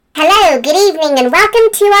Hello, good evening, and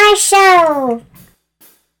welcome to our show.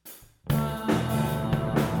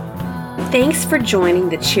 Thanks for joining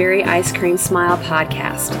the Cherry Ice Cream Smile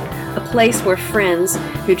podcast, a place where friends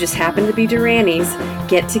who just happen to be Duranys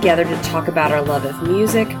get together to talk about our love of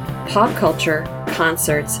music, pop culture,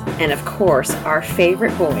 concerts, and of course, our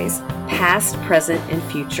favorite boys, past, present, and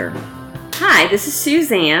future. Hi, this is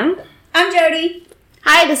Suzanne. I'm Jody.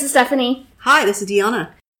 Hi, this is Stephanie. Hi, this is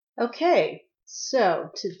Deanna. Okay, so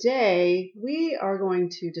today we are going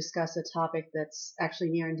to discuss a topic that's actually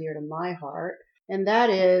near and dear to my heart, and that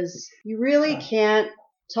is you really can't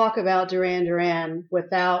talk about Duran Duran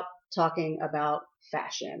without talking about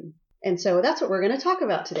fashion. And so that's what we're going to talk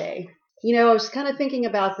about today. You know, I was kind of thinking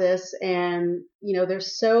about this, and, you know,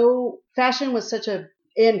 fashion was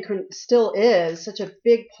and still is such a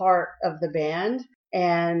big part of the band,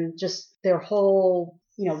 and just their whole,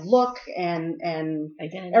 you know, look and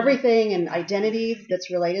Identity. everything and identity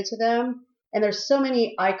that's related to them. And there's so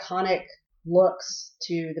many iconic looks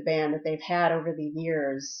to the band that they've had over the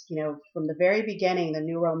years, you know, from the very beginning, the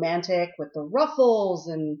New Romantic with the ruffles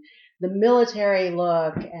and the military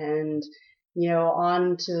look, and, you know,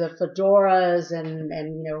 on to the fedoras and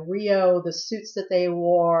you know, Rio, the suits that they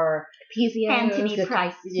wore. Anthony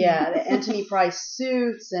Price. Yeah, the Anthony Price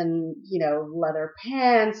suits, and, you know, leather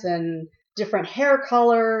pants and different hair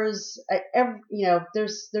colors. You know,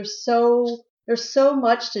 there's so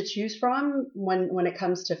much to choose from when it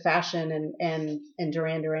comes to fashion and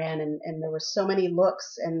Duran Duran, and there were so many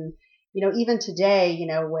looks, and, you know, even today, you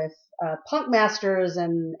know, with Punk Masters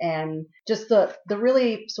and just the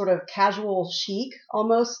really sort of casual chic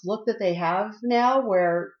almost look that they have now,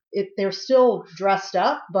 where they're still dressed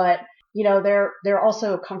up, but, you know, they're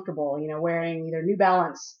also comfortable, you know, wearing either New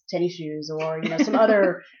Balance tennis shoes or, you know, some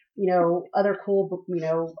other, you know, other cool, you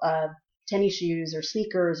know, tennis shoes or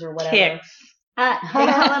sneakers or whatever. Kicks. They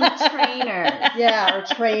call them trainers. Yeah,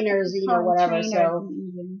 or trainers, you know, whatever. So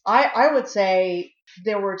I would say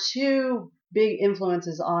there were two big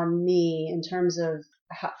influences on me in terms of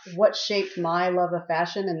what shaped my love of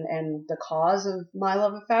fashion and the cause of my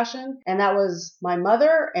love of fashion. And that was my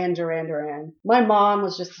mother and Duran Duran. My mom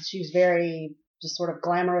she was very just sort of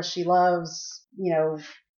glamorous. She loves, you know,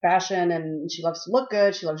 fashion, and she loves to look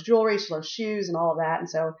good. She loves jewelry. She loves shoes and all of that. And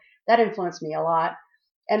so that influenced me a lot.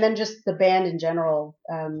 And then just the band in general.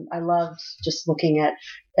 I loved just looking at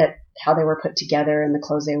how they were put together and the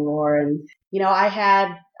clothes they wore. And, you know, I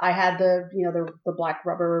had the, you know, the black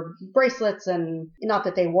rubber bracelets, and not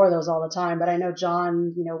that they wore those all the time, but I know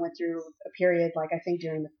John, you know, went through a period, like I think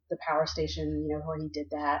during the Power Station, you know, where he did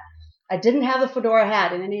that. I didn't have the fedora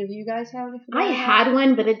hat. Did any of you guys have the fedora hat? I had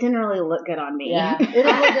one, but it didn't really look good on me. Yeah, it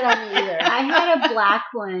didn't look good on me either. I had a black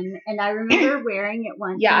one, and I remember wearing it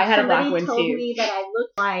once. Yeah, I had a black one too. Somebody told me that I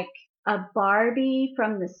looked like a Barbie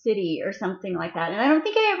from the city or something like that, and I don't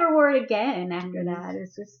think I ever wore it again after that.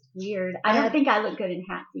 It's just weird. I don't think I look good in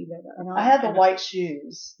hats either, though. I had the white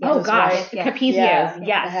shoes. Oh gosh, white. yeah. Capizios. Yeah,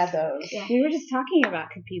 Yes, I had those. Yeah. We were just talking about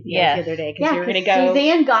Capizios Yeah. the other day because Yeah, you were going to go.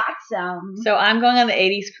 Suzanne got some. So I'm going on the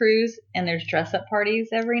 80s cruise, and there's dress-up parties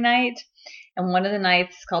every night. And one of the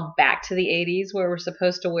nights is called Back to the 80s, where we're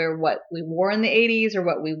supposed to wear what we wore in the 80s or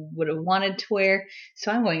what we would have wanted to wear.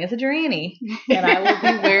 So I'm going as a Duranie, and I will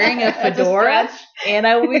be wearing a fedora, and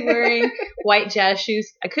I will be wearing white jazz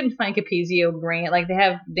shoes. I couldn't find Capizio brand. Like, they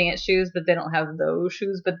have dance shoes, but they don't have those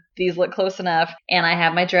shoes, but these look close enough. And I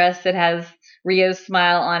have my dress that has Rio's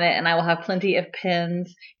smile on it, and I will have plenty of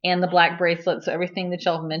pins and the black bracelet. So everything that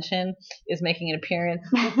y'all have mentioned is making an appearance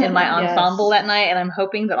in my ensemble that night, and I'm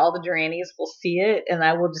hoping that all the Duranies will see it, and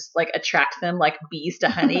I will just like attract them like bees to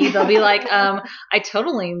honey. They'll be like, I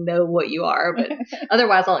totally know what you are, but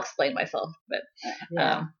otherwise I'll explain myself.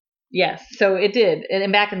 But yes, so it did.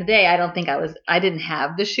 And back in the day, I didn't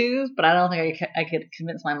have the shoes, but I don't think I could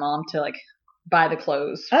convince my mom to like buy the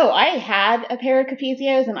clothes. Oh, I had a pair of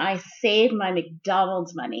Capizios, and I saved my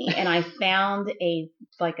McDonald's money, and I found a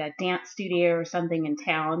dance studio or something in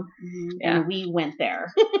town, and we went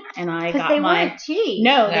there, and I got they weren't cheap.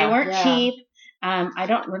 No, they weren't cheap. I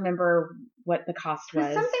don't remember what the cost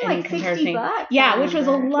was. Something in like comparison. $60. Yeah, which was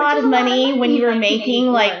a lot of money when you were making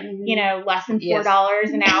you know, less than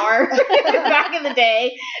 $4 an hour back in the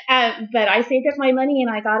day. But I saved up my money,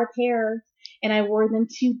 and I got a pair. And I wore them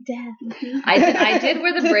to death. I did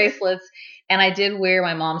wear the bracelets, and I did wear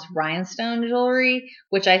my mom's rhinestone jewelry,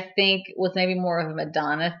 which I think was maybe more of a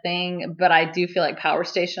Madonna thing. But I do feel like Power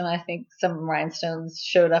Station, I think some rhinestones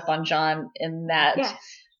showed up on John in that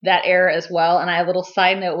era as well. And I have a little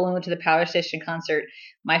side note, when we went to the Power Station concert,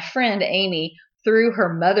 my friend Amy threw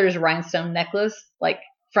her mother's rhinestone necklace like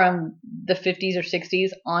from the 50s or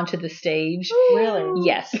 60s onto the stage. Really?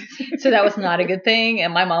 Yes. So that was not a good thing.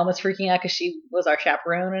 And my mom was freaking out because she was our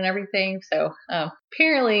chaperone and everything. So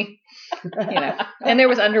apparently, and there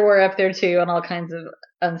was underwear up there too and all kinds of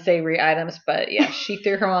unsavory items. But yeah, she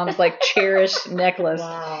threw her mom's like cherished necklace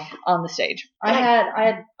on the stage. I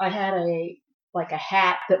had a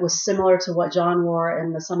hat that was similar to what John wore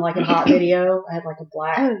in the Some Like It Hot video. I had like a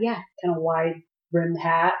black, kind of wide brimmed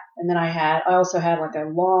hat, and then I also had like a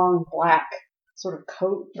long black sort of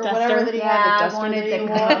coat or whatever that he had. The duster I wanted that he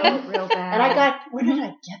the wore. coat real bad. And where did I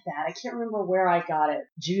get that? I can't remember where I got it.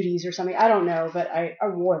 Judy's or something. I don't know, but I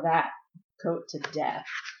wore that coat to death.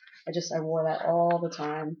 I wore that all the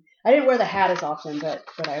time. I didn't wear the hat as often, but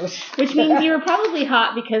I was. Which means you were probably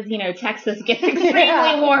hot because, Texas gets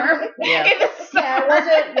extremely warm. Yeah. It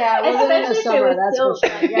wasn't in the summer, that's for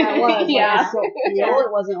sure. Yeah, it was. Yeah.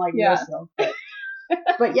 It wasn't like real silk.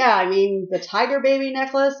 But yeah, I mean, the tiger baby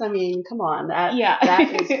necklace, I mean, come on. That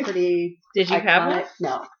is pretty Did you iconic. have it?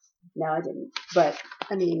 No, I didn't. But,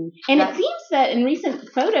 I mean. And it seems that in recent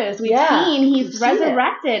photos we've seen, he's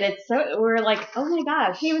resurrected. It's so, we're like, oh my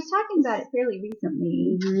gosh. He was talking about it fairly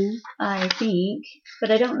recently, I think,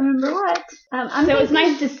 but I don't remember what. So it was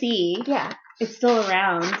nice to see. Yeah. It's still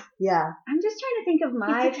around. Yeah. I'm just trying to think of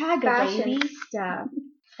my It's a tag, fashion baby. stuff.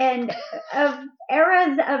 And of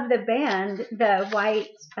eras of the band, the white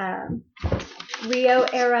Rio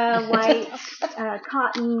era white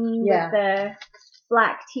cotton with the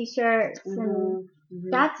black t-shirts, and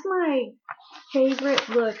that's my favorite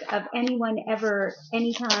look of anyone ever,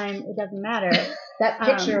 anytime. It doesn't matter. That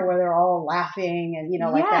picture where they're all laughing and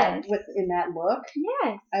like that in that look.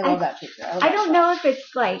 Yes, I love that picture. I don't know if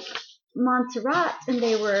it's like Montserrat and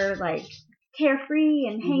they were like carefree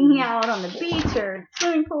and hanging out on the beach or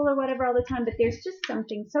swimming pool or whatever all the time, but there's just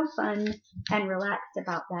something so fun and relaxed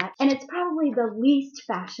about that. And it's probably the least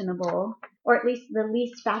fashionable, or at least the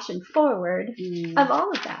least fashion forward of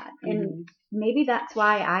all of that. And maybe that's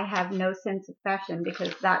why I have no sense of fashion,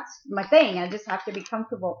 because that's my thing. I just have to be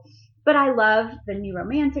comfortable. But I love the new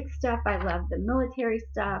romantic stuff. I love the military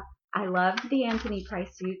stuff. I loved the Anthony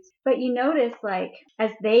Price suits. But you notice, like,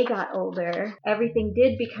 as they got older, everything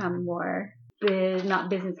did become more not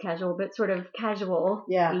business casual, but sort of casual.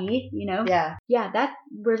 Yeah. Yeah, that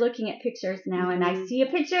we're looking at pictures now, and I see a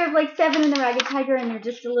picture of like Seven and the Ragged Tiger, and they're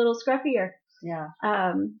just a little scruffier. Yeah.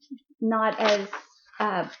 Not as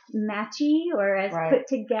matchy or as put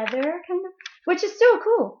together, kind of, which is still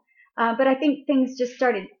cool. But I think things just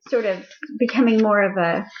started sort of becoming more of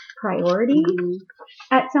a priority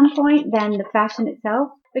at some point than the fashion itself,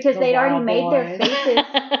 because they'd already made their faces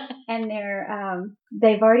and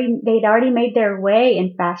they'd already made their way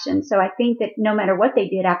in fashion. So I think that no matter what they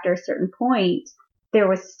did after a certain point, there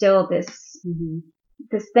was still this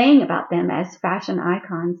thing about them as fashion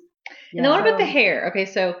icons. And then what about the hair? Okay,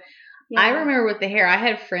 so I remember with the hair, I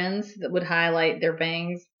had friends that would highlight their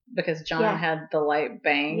bangs because John had the light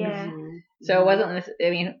bangs. Yeah. So it wasn't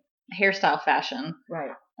hairstyle fashion.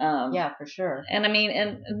 Right. Yeah, for sure. And I mean,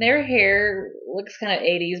 and their hair looks kind of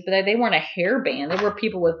 80s, but they weren't a hairband. They were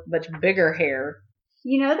people with much bigger hair.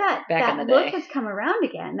 That look has come around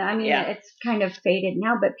again. I mean, it's kind of faded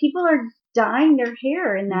now, but people are dyeing their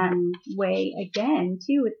hair in that way again,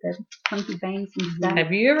 too, with the funky bangs and stuff.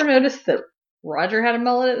 Have you ever noticed that Roger had a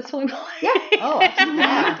mullet at the swimming pool? Yeah. Oh,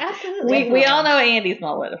 yeah. Absolutely. We all know Andy's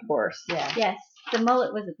mullet, of course. Yeah. Yes. The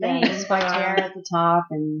mullet was a thing. Yeah, spiked hair at the top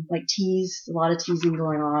and like a lot of teasing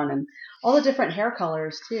going on, and all the different hair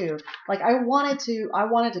colors too. Like I wanted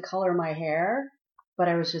to color my hair, but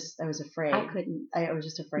I was afraid. I couldn't. I was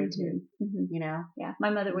just afraid to, Yeah, my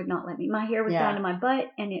mother would not let me. My hair was down to my butt,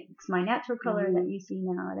 and it's my natural color that you see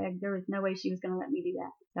now. There was no way she was going to let me do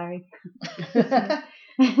that. Sorry.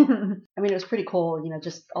 I mean, it was pretty cool,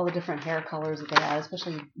 just all the different hair colors that they had,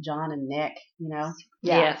 especially John and Nick, Yeah.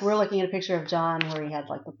 Yes. We're looking at a picture of John where he had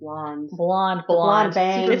like the blonde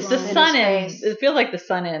bangs. It's the sun in. It feels like the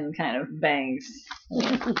sun in kind of bangs.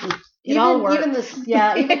 Even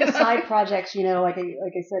the side projects, like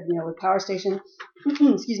I said, with Power Station,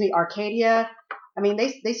 excuse me, Arcadia. I mean,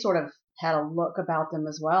 they sort of had a look about them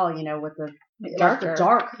as well, with the darker,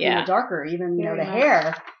 darker. Even the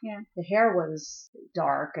hair, the hair was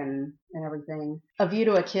dark and everything. A View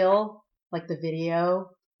to a Kill, like the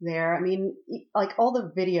video there. I mean, like all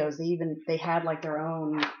the videos, they had like their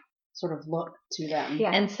own sort of look to them.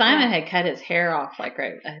 Yeah. And Simon had cut his hair off, like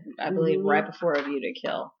I believe right before A View to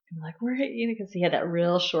Kill. I'm like, where because he had that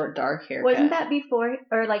real short dark hair. Wasn't that before,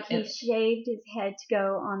 or like he shaved his head to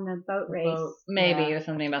go on the boat race? Maybe or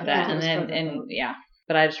something about that, and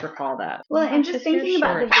But I just recall that. Well, and just thinking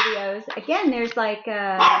about the videos again, there's like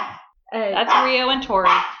That's Rio and Tori.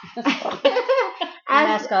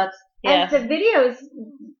 Mascots. As the videos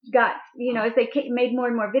got, as they made more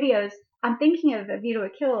and more videos, I'm thinking of A View to a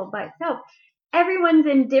Kill by itself. Everyone's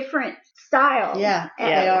in different styles. Yeah,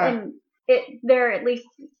 they are. And they're at least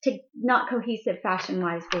not cohesive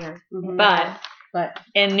fashion-wise there. Mm-hmm. But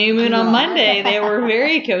in New Moon on Monday, they were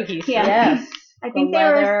very cohesive. Yeah. Yes. I think the they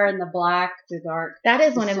leather were. and the black, the dark. That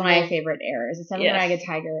is one of my favorite eras. The Seven Ragged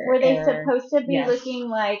Tiger. Were they era. supposed to be Yes. looking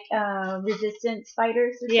like resistance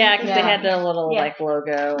fighters or Yeah, something? because they had the little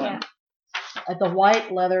logo. Yeah. The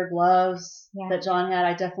white leather gloves Yeah. that John had,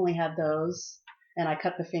 I definitely had those. And I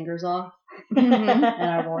cut the fingers off. Mhm. And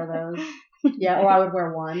I wore those. Yeah, or I would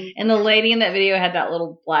wear one. And the lady in that video had that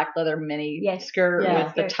little black leather mini skirt Yeah.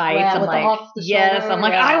 with the tights. Yeah, I'm with the like, off the yes. shoulder, I'm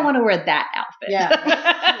like, yeah. I want to wear that outfit. Yeah.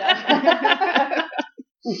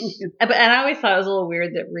 And I always thought it was a little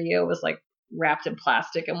weird that Rio was like wrapped in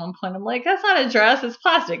plastic at one point. I'm like, that's not a dress, it's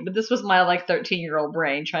plastic. But this was my like 13-year-old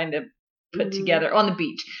brain trying to put together on the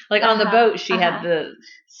beach. Like on the boat, she had the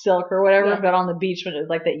silk or whatever, but on the beach when it was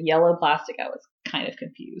like that yellow plastic, I was kind of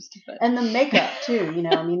confused. But. And the makeup too,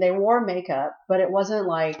 I mean, they wore makeup, but it wasn't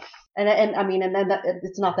like, and then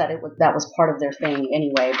it's not that that was part of their thing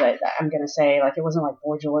anyway, but I'm going to say like, it wasn't like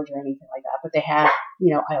Boy George or anything like that, but they had,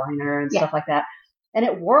 eyeliner and stuff like that. And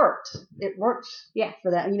it worked. It worked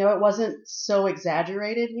for that. It wasn't so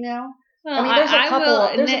exaggerated, Well, I mean,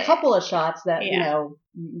 there's a couple of shots that,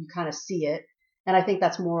 you kind of see it. And I think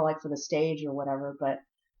that's more like for the stage or whatever, but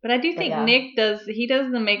I do think Nick does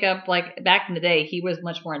the makeup like back in the day. He was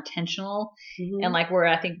much more intentional, and like where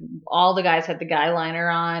I think all the guys had the guy liner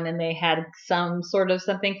on and they had some sort of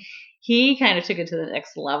something. He kind of took it to the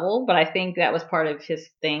next level, but I think that was part of his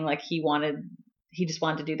thing. Like he just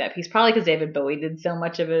wanted to do that piece, probably because David Bowie did so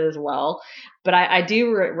much of it as well. But I do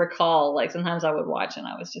recall like sometimes I would watch and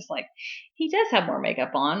I was just like, he does have more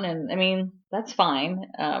makeup on, and I mean that's fine.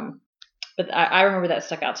 But I remember that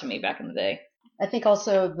stuck out to me back in the day. I think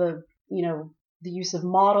also the use of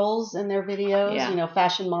models in their videos,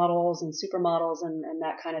 fashion models and supermodels and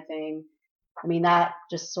that kind of thing. I mean, that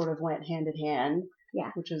just sort of went hand in hand. Yeah.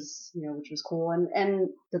 Which was cool. And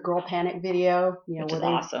the Girl Panic video, which where is they,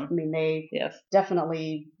 awesome. I mean, they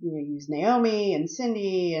definitely, used Naomi and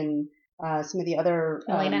Cindy and some of the other,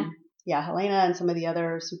 Helena. Helena and some of the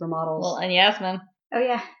other supermodels. Well, and Yasmin. Oh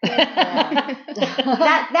yeah.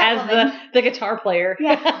 that as the guitar player.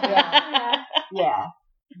 Yeah.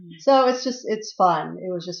 So it's fun. It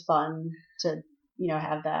was just fun to,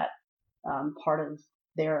 have that part of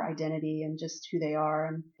their identity and just who they are.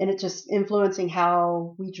 And it's just influencing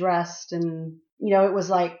how we dressed. And, it was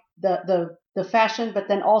like the fashion, but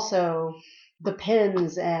then also the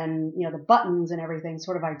pins and, the buttons and everything,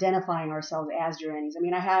 sort of identifying ourselves as Duranis. I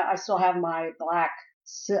mean, I still have my black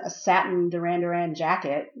satin Duran Duran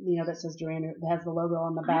jacket, that says Duran, that has the logo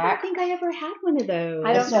on the back. I don't think I ever had one of those.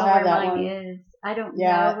 I don't still know have where that mine one. is. I don't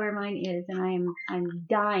know where mine is, and I'm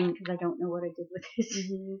dying because I don't know what I did with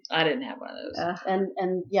it. I didn't have one of those.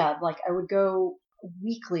 And like I would go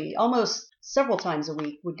weekly, almost several times a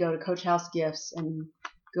week, would go to Coach House Gifts and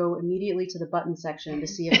go immediately to the button section to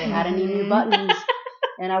see if they had any new buttons.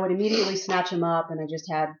 And I would immediately snatch them up, and I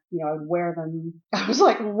just had, I would wear them. I was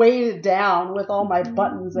like weighted down with all my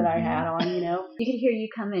buttons that I had on, You could hear you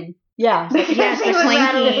come in. Yeah. Yes, the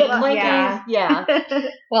clanking. Yeah.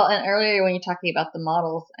 Well, and earlier when you're talking about the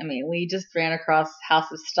models, I mean, we just ran across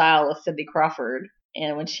House of Style with Cindy Crawford.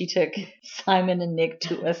 And when she took Simon and Nick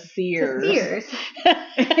to a Sears.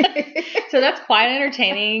 So that's quite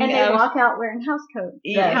entertaining. And they walk out wearing house coats.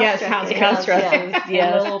 Yes, house dresses. And a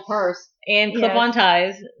Yes. little purse. And clip-on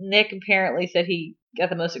ties. Nick apparently said he got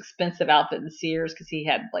the most expensive outfit in Sears because he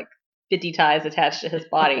had like 50 ties attached to his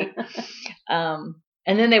body.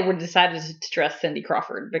 And then they were decided to dress Cindy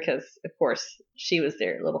Crawford because, of course, she was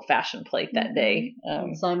their little fashion plate that day.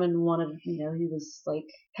 And Simon wanted, he was like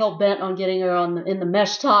hell bent on getting her in the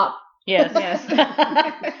mesh top. Yes.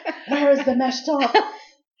 Where is the mesh top?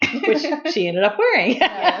 Which she ended up wearing.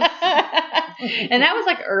 Yes. And that was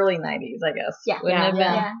like early 90s, I guess. Yeah. Wouldn't it have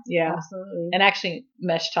been? Yeah. Absolutely. And actually,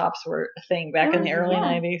 mesh tops were a thing back in the early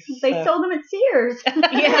 90s. They sold them at Sears.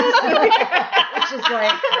 Yes. Which is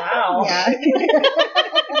like, wow. Yeah.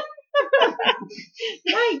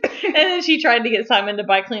 And then she tried to get Simon to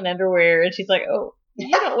buy clean underwear, and she's like, "Oh, you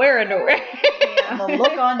don't wear underwear." The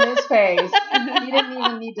look on his face. He didn't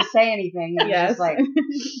even need to say anything. He was just like,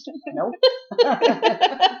 nope.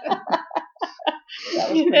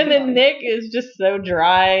 And then Nick is just so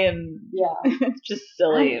dry and just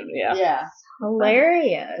silly. And, Yeah.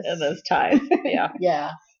 Hilarious. And those ties. Yeah.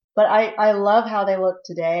 Yeah. But I love how they look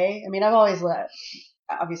today. I mean, I've always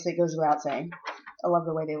obviously it goes without saying, I love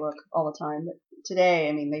the way they look all the time. But today,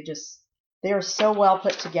 I mean, they are so well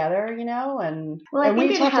put together, and well, I and think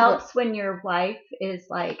we it talked helps when your wife is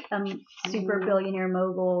like a super billionaire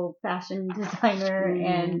mogul fashion designer,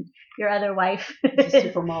 and your other wife is a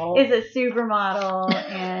supermodel. is a supermodel,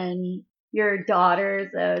 and your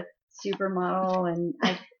daughter's a supermodel, and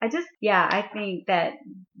I think that's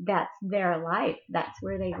their life. That's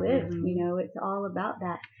where they live. It's all about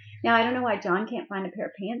that. Now, I don't know why John can't find a pair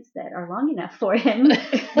of pants that are long enough for him. But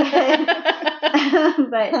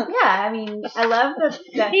yeah, I mean, I love the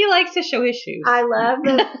he likes to show his shoes. I love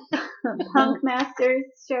the Punk Masters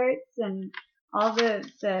shirts and all the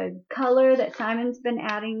color that Simon's been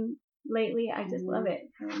adding lately. I just love it.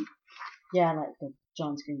 Yeah, like the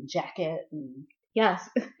John's green jacket. And Yes.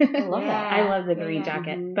 I love that. I love the green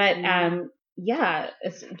jacket. But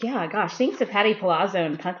gosh, thanks to Patty Palazzo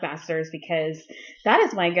and Punk Masters, because that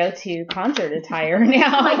is my go-to concert attire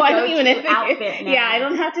now. I don't even outfit now. Yeah, I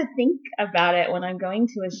don't have to think about it when I'm going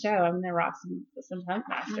to a show. I'm gonna rock some Punk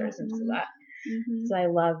Masters and so that. So I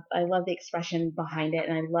love the expression behind it,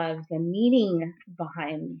 and I love the meaning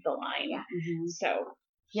behind the line. Yeah. So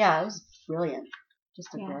yeah, it was brilliant.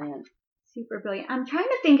 Just brilliant. Super brilliant. I'm trying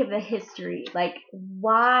to think of the history. Like,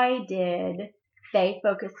 why did they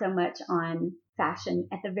focus so much on fashion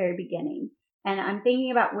at the very beginning? And I'm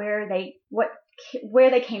thinking about where they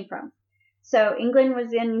came from. So England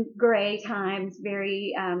was in gray times,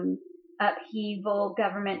 very upheaval,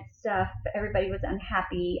 government stuff. Everybody was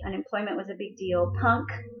unhappy. Unemployment was a big deal. Punk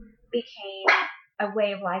became a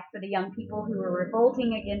way of life for the young people who were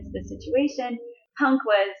revolting against the situation. Punk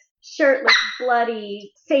was shirtless,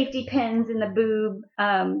 bloody, safety pins in the boob,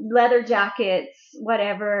 leather jackets,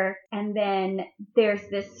 whatever. And then there's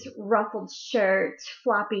this ruffled shirt,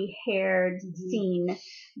 floppy haired scene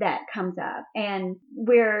that comes up. And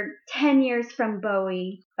we're 10 years from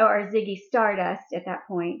Bowie or Ziggy Stardust at that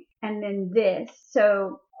point. And then this.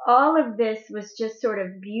 So all of this was just sort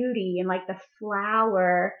of beauty and like the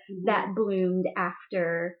flower that bloomed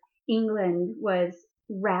after England was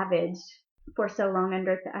ravaged for so long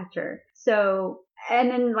under Thatcher. So, and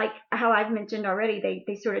then like how I've mentioned already,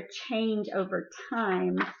 they sort of change over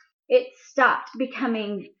time. It stopped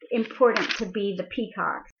becoming important to be the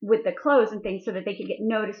peacocks with the clothes and things so that they could get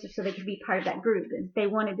noticed or so they could be part of that group. They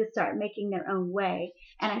wanted to start making their own way.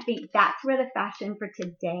 And I think that's where the fashion for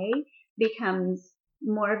today becomes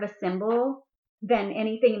more of a symbol than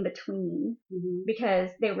anything in between, because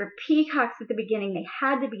they were peacocks at the beginning. They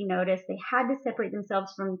had to be noticed. They had to separate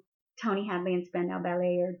themselves from Tony Hadley and Spandau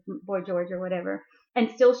Ballet or Boy George or whatever, and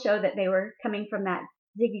still show that they were coming from that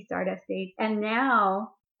Ziggy Stardust days. And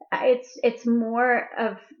now it's more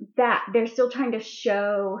of that. They're still trying to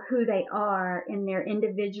show who they are in their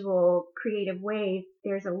individual creative ways.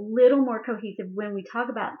 There's a little more cohesive when we talk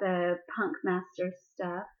about the Punk Master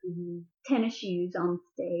stuff, tennis shoes on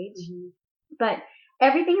stage. But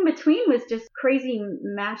everything in between was just crazy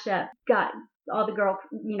mashup. Got all the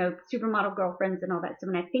supermodel girlfriends and all that stuff.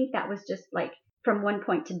 And I think that was just like from one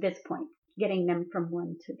point to this point, getting them from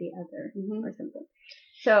one to the other or something.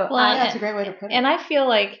 So that's a great way to put it. And I feel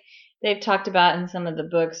like they've talked about in some of the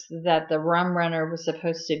books that the Rum Runner was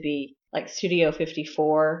supposed to be like Studio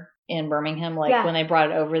 54 in Birmingham. Like when they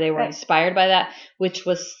brought it over, they were inspired by that, which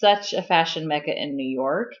was such a fashion mecca in New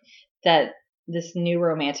York that this new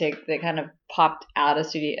romantic that kind of popped out of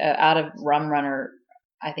Rum Runner,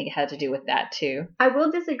 I think it had to do with that too. I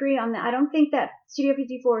will disagree on that. I don't think that Studio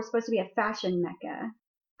 54 is supposed to be a fashion mecca.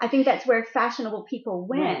 I think that's where fashionable people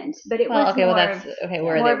went, but it was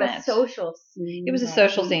more of a social scene. It was a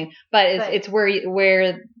social scene, but it's where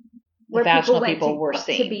the fashionable people were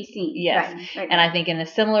seen. To be seen. Yes. Right. And I think in a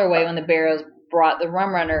similar way, when the Barrows brought the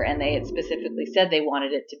Rum Runner, and they had specifically said they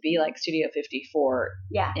wanted it to be like Studio 54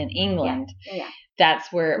 in England. Yeah.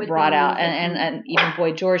 That's where it brought out, and even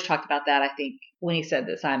Boy George talked about that, I think, when he said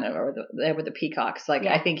that Simon they were the peacocks. Like,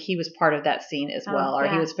 I think he was part of that scene as well, or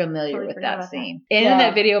he was familiar with that scene. And in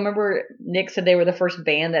that video, remember Nick said they were the first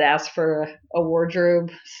band that asked for a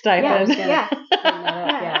wardrobe stipend?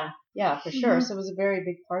 Yeah, for sure. So it was a very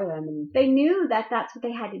big part of them. And they knew that that's what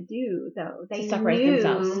they had to do, though. They separate knew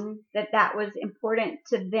themselves. that was important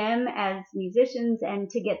to them as musicians, and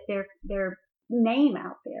to get their name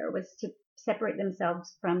out there was to separate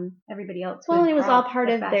themselves from everybody else. Well, it was all part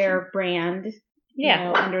of their brand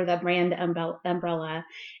under the brand umbrella.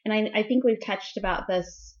 And I think we've touched about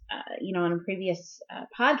this, on a previous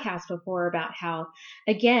podcast before about how,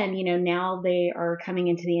 again, now they are coming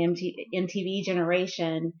into the MTV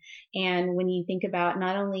generation. And when you think about,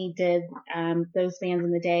 not only did those bands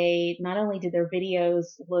in the day, not only did their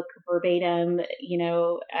videos look verbatim,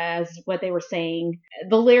 as what they were saying,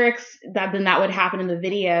 the lyrics that would happen in the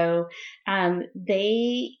video,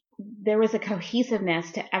 there was a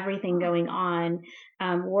cohesiveness to everything going on.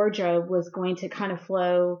 Wardrobe was going to kind of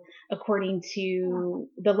flow according to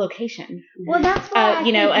the location. Well, that's why I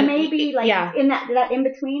think maybe in that in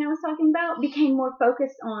between I was talking about became more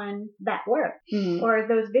focused on that work or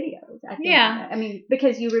those videos. I think. Yeah. I mean,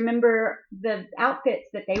 because you remember the outfits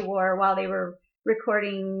that they wore while they were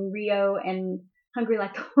recording Rio and Hungry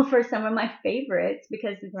Like the Wolf are some of my favorites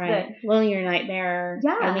because it's Lonely Your Nightmare.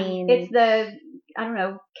 Yeah. I mean, it's the, I don't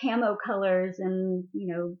know, camo colors and,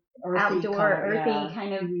 earthy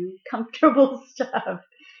kind of comfortable stuff.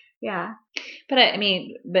 Yeah. But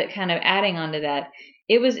but kind of adding on to that,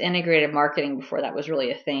 it was integrated marketing before that was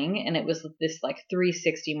really a thing. And it was this like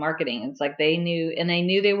 360 marketing. It's like they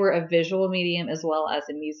knew they were a visual medium as well as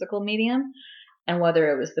a musical medium. And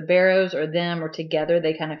whether it was the Barrows or them or together,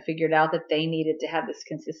 they kind of figured out that they needed to have this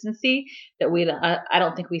consistency that I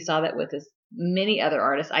don't think we saw that with as many other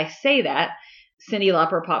artists. I say that Cyndi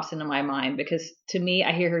Lauper pops into my mind because to me,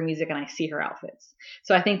 I hear her music and I see her outfits.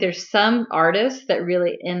 So I think there's some artists that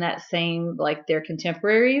really in that same, like their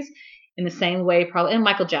contemporaries in the same way, probably, and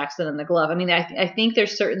Michael Jackson and the glove. I mean, I think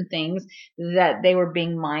there's certain things that they were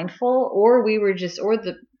being mindful, or we were just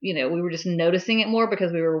noticing it more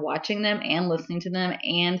because we were watching them and listening to them.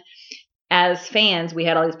 And as fans, we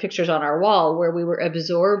had all these pictures on our wall where we were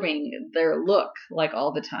absorbing their look like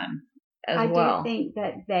all the time. I do think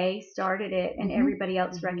that they started it and everybody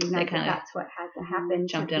else recognized that that's what had to happen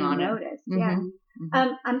jumped to in be on noticed. It. Yeah.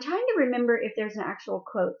 I'm trying to remember if there's an actual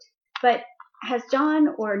quote, but has John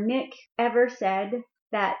or Nick ever said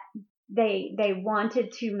that they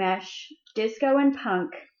wanted to mesh disco and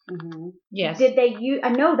punk? Yes. Did they use? I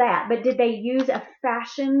know that, but did they use a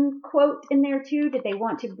fashion quote in there too? Did they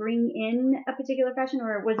want to bring in a particular fashion,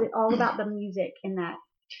 or was it all about the music in that?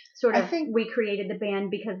 Sort of, we created the band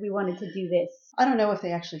because we wanted to do this. I don't know if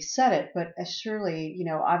they actually said it, but surely,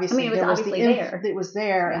 obviously it was there. It was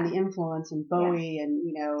there, and the influence and Bowie and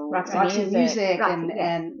Roxy Music and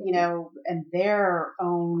and their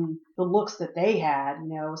own the looks that they had,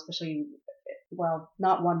 especially. Well,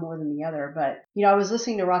 not one more than the other, but I was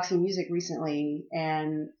listening to Roxy Music recently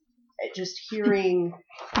and just hearing,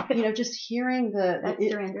 That's Duran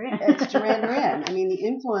Duran. It's Duran Duran. I mean, the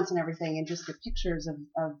influence and everything, and just the pictures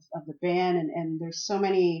of the band, and there's so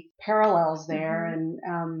many parallels there, and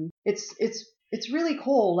it's really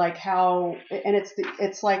cool, like how, and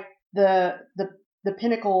it's like the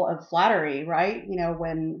pinnacle of flattery, right?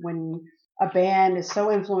 When a band is so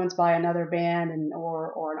influenced by another band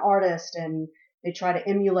or an artist, and they try to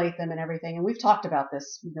emulate them and everything. And we've talked about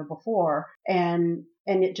this, before, and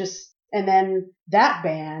then that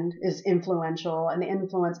band is influential and they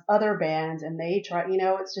influence other bands and they try,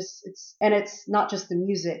 it's not just the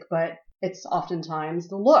music, but it's oftentimes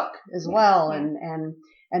the look as well. Yeah.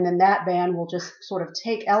 And then that band will just sort of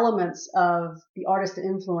take elements of the artist that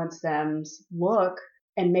influenced them's look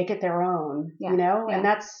and make it their own, and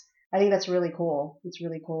I think that's really cool. It's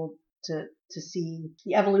really cool to see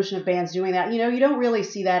the evolution of bands doing that. You don't really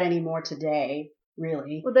see that anymore today,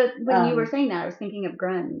 really. Well, when you were saying that, I was thinking of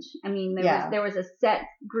grunge. I mean, there was a set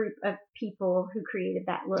group of people who created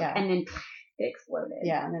that look, and then it exploded.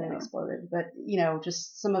 Yeah, and then it exploded. But,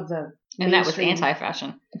 just some of the and that was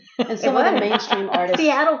anti-fashion. And some of the mainstream artists.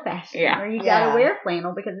 Seattle fashion, where you gotta wear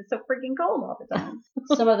flannel because it's so freaking cold all the time.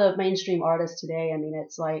 Some of the mainstream artists today, I mean,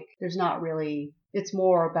 it's like, there's not really, it's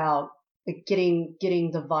more about getting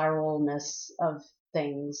the viralness of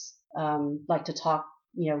things, like to talk,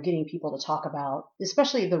 getting people to talk about,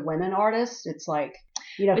 especially the women artists. It's like,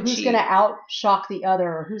 who's going to out-shock the other,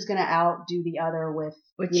 or who's going to outdo the other with,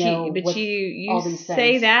 you all these things.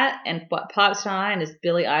 Say that, and what pops to mind is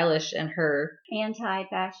Billie Eilish and her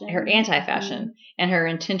anti-fashion, and her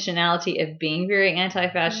intentionality of being very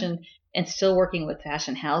anti-fashion, and still working with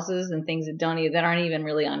fashion houses and things that aren't even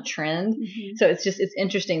really on trend. So it's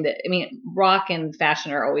interesting that, rock and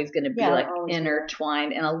fashion are always going to be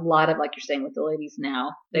intertwined, and a lot of, like you're saying with the ladies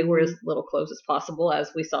now, they wear as little clothes as possible,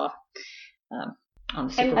 as we saw on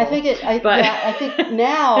the Super Bowl. I think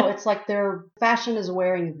now it's like their fashion is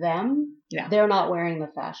wearing them. Yeah. they're not wearing the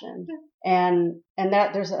fashion. And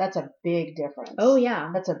that's a big difference. Oh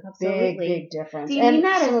yeah. That's a Absolutely. big difference. Do you mean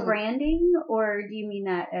that as branding, or do you mean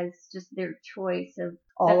that as just their choice of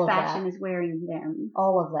all of fashion that. is wearing them?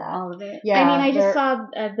 All of that. All of it. Yeah. I mean, I just saw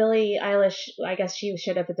Billie Eilish. I guess she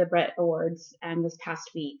showed up at the Brit Awards this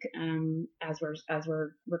past week, as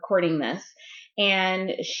we're recording this,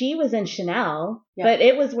 and she was in Chanel, but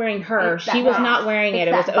it was wearing her. She was not wearing it.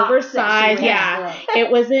 It was oversized. Yeah,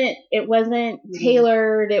 it wasn't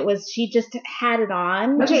tailored. It was she just had it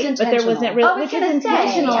on, which is but there wasn't really, which is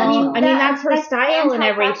intentional. I mean, that's her style and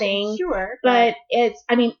everything. Sure, but it's.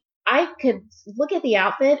 I mean, I could look at the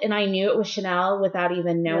outfit and I knew it was Chanel without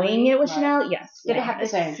even knowing it was Chanel. Yes. Did it have the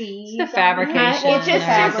C? The fabrication. It's just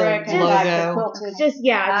fabric, the logo.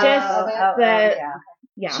 Yeah.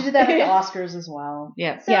 She did that at the Oscars as well.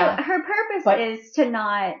 Yeah. So her purpose is to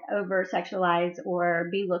not over sexualize or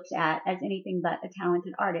be looked at as anything but a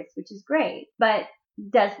talented artist, which is great. But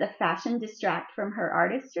does the fashion distract from her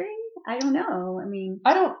artistry? I don't know. I mean,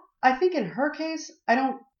 I think in her case, I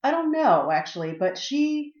don't know actually, but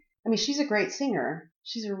she's a great singer.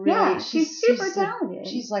 She's a really she's super talented.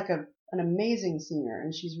 She's like an amazing singer,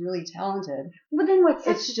 and she's really talented. Well, then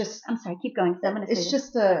I'm sorry, keep going. It's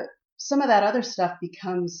just some of that other stuff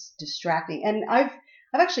becomes distracting, and I've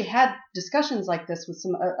actually had discussions like this with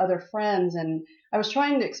some other friends, and I was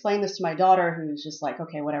trying to explain this to my daughter, who's just like,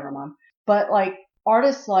 okay, whatever, Mom. But like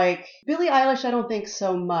artists like Billie Eilish, I don't think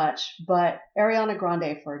so much, but Ariana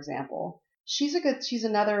Grande, for example. She's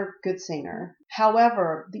another good singer.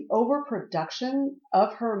 However, the overproduction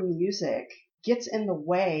of her music gets in the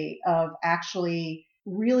way of actually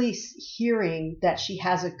really hearing that she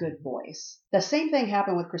has a good voice. The same thing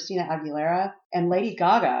happened with Christina Aguilera and Lady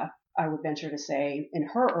Gaga, I would venture to say, in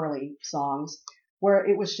her early songs, where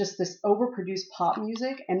it was just this overproduced pop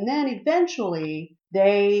music. And then eventually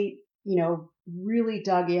they, really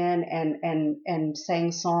dug in and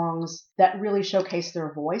sang songs that really showcased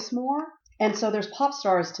their voice more. And so there's pop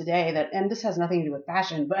stars today and this has nothing to do with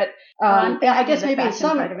fashion, but I guess maybe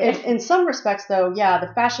in some respects though,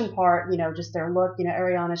 the fashion part, just their look,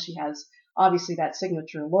 Ariana, she has obviously that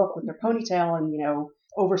signature look with their ponytail and,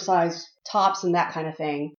 oversized tops and that kind of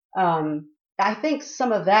thing. I think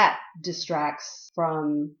some of that distracts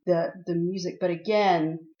from the music, but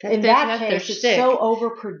again, in that case, it's so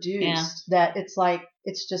overproduced that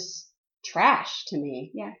it's just trash to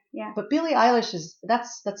me. Yeah. But Billie Eilish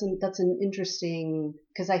that's an interesting,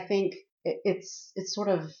 because I think it's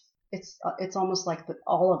almost like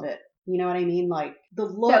all of it. You know what I mean? Like the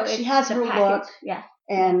look, she has her look,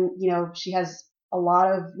 and she has a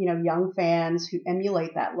lot of young fans who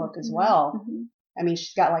emulate that look as well. Mm-hmm. I mean,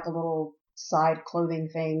 she's got like a little side clothing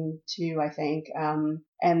thing too, I think.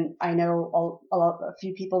 And I know a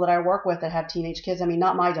few people that I work with that have teenage kids. I mean,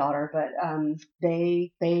 not my daughter, but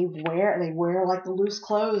they wear like the loose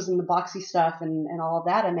clothes and the boxy stuff and all of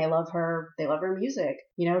that, and they love her music.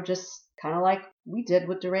 Just kind of like we did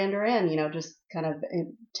with Duran Duran. Just kind of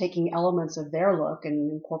taking elements of their look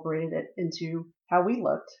and incorporated it into how we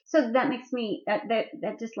looked. So that makes me,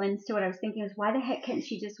 that just lends to what I was thinking is, why the heck can't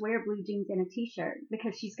she just wear blue jeans and a t-shirt?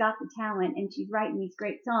 Because she's got the talent and she's writing these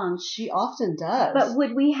great songs. She often does. But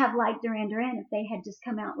would we have liked Duran Duran if they had just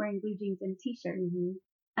come out wearing blue jeans and a t-shirt? Mm-hmm.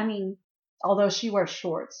 I mean, although she wears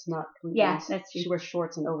shorts, not blue jeans. That's true. She wears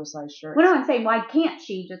shorts and oversized shirts. Well, no, I'm saying, why can't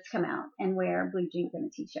she just come out and wear blue jeans and a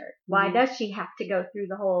t-shirt? Why does she have to go through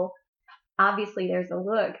the whole... Obviously, there's a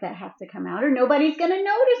look that has to come out, or nobody's going to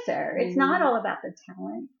notice her. It's not all about the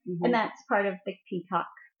talent, and that's part of the peacock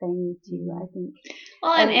thing too, I think.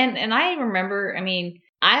 Well, and I remember, I mean,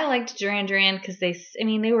 I liked Duran Duran because they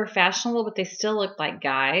were fashionable, but they still looked like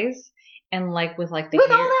guys, and like with like the with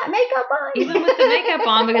hair, all that makeup on, even with the makeup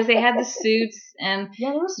on, because they had the suits, and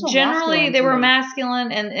generally they were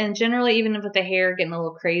masculine, and generally even with the hair getting a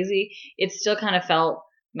little crazy, it still kind of felt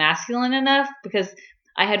masculine enough, because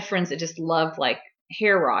I had friends that just loved like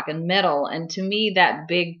hair rock and metal, and to me that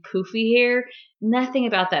big poofy hair, nothing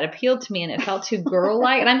about that appealed to me, and it felt too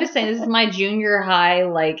girl-like. And I'm just saying, this is my junior high,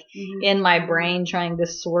 like in my brain trying to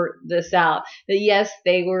sort this out. That yes,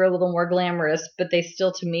 they were a little more glamorous, but they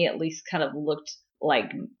still, to me at least, kind of looked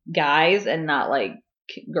like guys and not like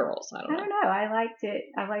girls. I don't know. I liked it.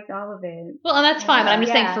 I liked all of it. Well, and that's fine, but I'm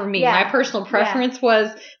just saying for me, my personal preference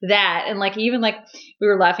was that. And like, even like we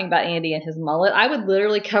were laughing about Andy and his mullet, I would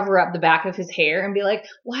literally cover up the back of his hair and be like,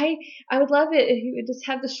 why? I would love it if he would just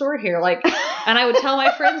have the short hair. Like, and I would tell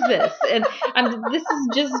my friends this, and this is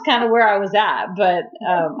just kind of where I was at. But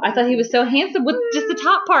I thought he was so handsome with just the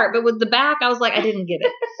top part, but with the back, I was like, I didn't get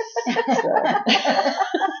it.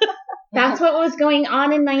 That's what was going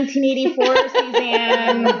on in 1984,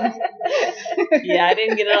 Suzanne. Yeah, I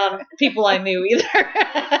didn't get it on people I knew either.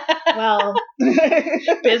 Well,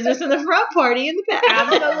 business in the front, party in the back.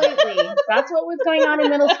 absolutely. That's what was going on in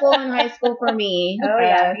middle school and high school for me. Oh,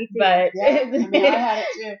 yeah, me too. But Yeah, I mean, I had it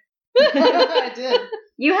too. I did.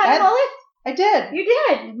 You had a mullet? I did. You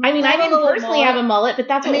did. I mean, I didn't personally have a mullet, but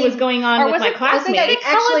that's what was going on with my classmates. I think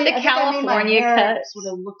call it the I California cut. Sort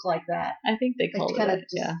of looked like that. I think they called kind it. of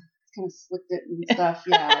kind of slicked it and stuff.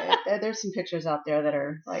 Yeah, there's some pictures out there that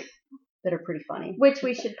are pretty funny. Which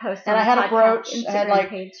we should post. And on I had the a brooch. Instagram I had like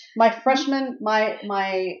page. my freshman, my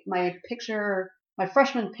picture, my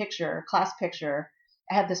freshman picture, class picture.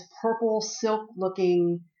 I had this purple silk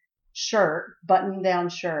looking shirt, button down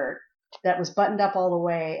shirt that was buttoned up all the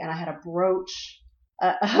way, and I had a brooch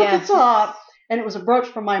at the top. And it was a brooch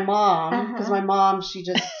from my mom because my mom, she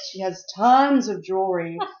has tons of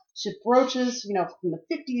jewelry. She had brooches, from the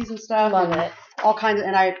 50s and stuff. Love it. All kinds of,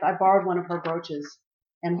 and I borrowed one of her brooches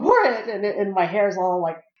and wore it, and my hair's all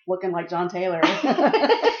like looking like John Taylor.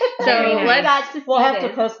 So we'll have to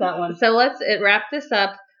post that one. So let's wrap this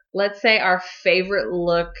up. Let's say our favorite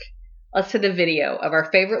look. Let's say the video of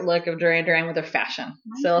our favorite look of Duran Duran with their fashion.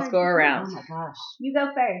 So let's go around. Oh my gosh. You go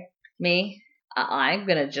first. Me? I'm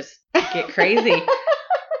gonna just get crazy.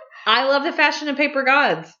 I love the fashion of Paper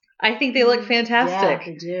Gods. I think they look fantastic.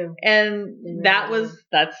 Yeah, they do. And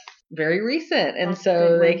that's very recent, and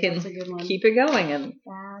so they can keep it going. And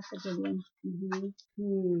that's a good one.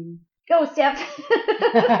 Mm-hmm. Go, Steph.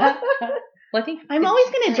 well, I think I'm always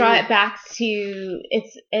going to draw it back to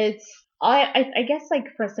I guess like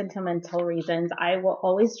for sentimental reasons, I will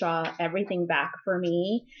always draw everything back for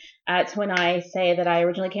me to when I say that I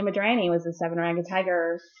originally came a Duranie was the Seven Ragged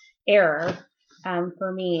Tiger era.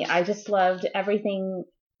 For me, I just loved everything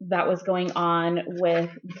that was going on with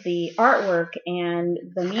the artwork and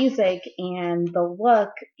the music and the look,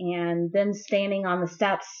 and them standing on the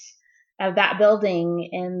steps of that building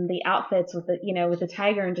in the outfits with the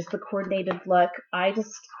tiger and just the coordinated look. I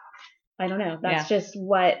don't know. That's just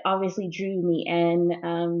what obviously drew me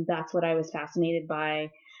in. That's what I was fascinated by.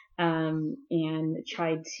 And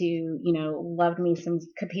tried to, loved me some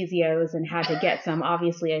Capezios and had to get some.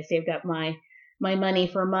 Obviously, I saved up my money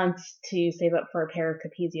for months to save up for a pair of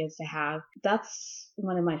Capezios to have. That's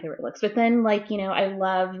one of my favorite looks. But then, I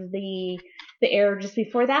loved the era just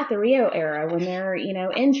before that, the Rio era, when they're,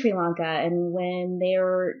 in Sri Lanka, and when they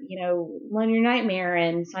were, Lunar Nightmare,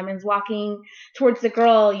 and Simon's walking towards the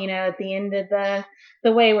girl, at the end of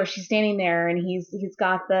the way where she's standing there, and he's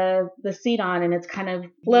got the seat on, and it's kind of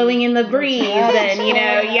blowing in the breeze, and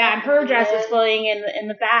and her dress is flowing in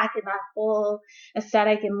the back, and that full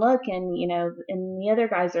aesthetic and look, and and the other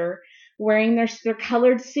guys are wearing their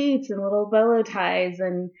colored suits and little bolo ties,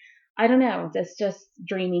 and I don't know, that's just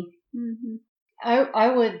dreamy. Mm-hmm. I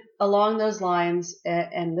would, along those lines,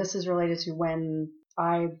 and this is related to when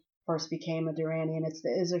I first became a Duranie, and it's the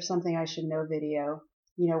Is There Something I Should Know video,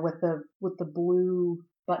 with the blue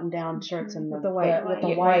button-down shirts and the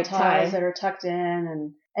white ties that are tucked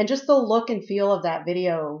in, and just the look and feel of that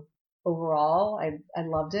video overall. I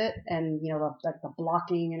loved it, and the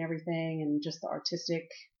blocking and everything, and just the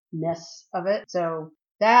artisticness of it. So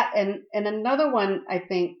that, and another one I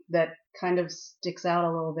think that kind of sticks out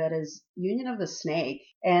a little bit is Union of the Snake.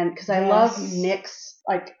 And because I love Nick's,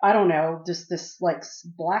 I don't know, just this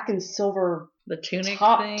black and silver the tunic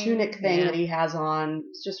thing that he has on.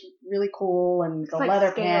 It's just really cool, and the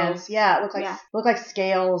leather pants. Yeah, it looked like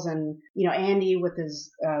scales, and Andy with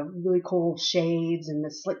his really cool shades and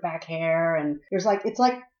the slick back hair, and there's it's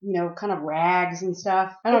kind of rags and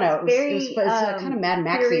stuff. I don't know. It's kind of Mad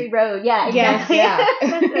Maxy. Fury Road. Yeah, exactly. Yeah.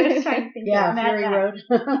 That's what I was trying to think of. Fury Road.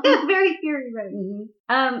 Very Fury Road.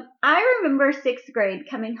 Mm-hmm. I remember 6th grade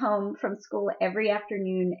coming home from school every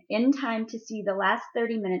afternoon in time to see the last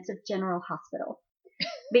 30 minutes of General Hospital.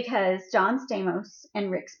 Because John Stamos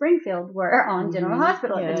and Rick Springfield were on General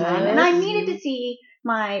Hospital at the time. And I needed to see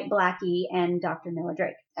my Blackie and Dr. Noah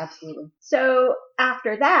Drake. Absolutely. So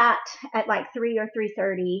after that, at 3 or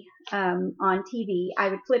 3:30 on TV, I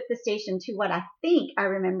would flip the station to what I think I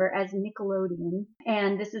remember as Nickelodeon.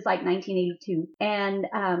 And this is 1982. And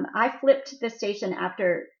I flipped the station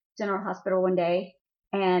after General Hospital one day,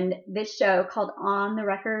 and this show called On the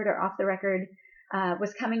Record or Off the Record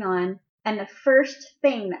was coming on. And the first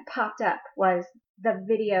thing that popped up was the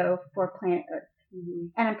video for Planet Earth. Mm-hmm.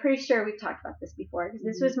 And I'm pretty sure we've talked about this before, because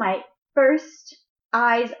this was my first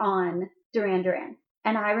eyes on Duran Duran.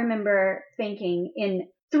 And I remember thinking in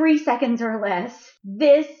 3 seconds or less,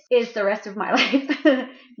 this is the rest of my life.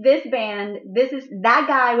 This band, this is that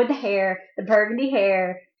guy with the hair, the burgundy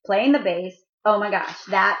hair, playing the bass. oh my gosh,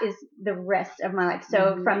 that is the rest of my life.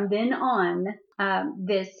 So from then on,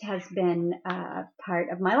 this has been part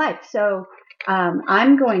of my life. So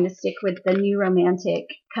I'm going to stick with the New Romantic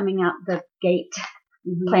coming out the gate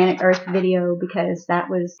Planet Earth video because that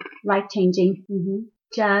was life-changing.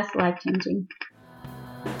 Just life-changing.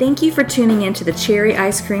 Thank you for tuning in to the Cherry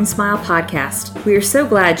Ice Cream Smile podcast. We are so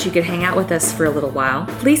glad you could hang out with us for a little while.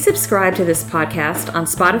 Please subscribe to this podcast on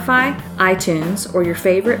Spotify, iTunes, or your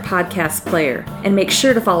favorite podcast player. And make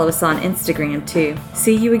sure to follow us on Instagram too.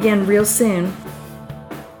 See you again real soon.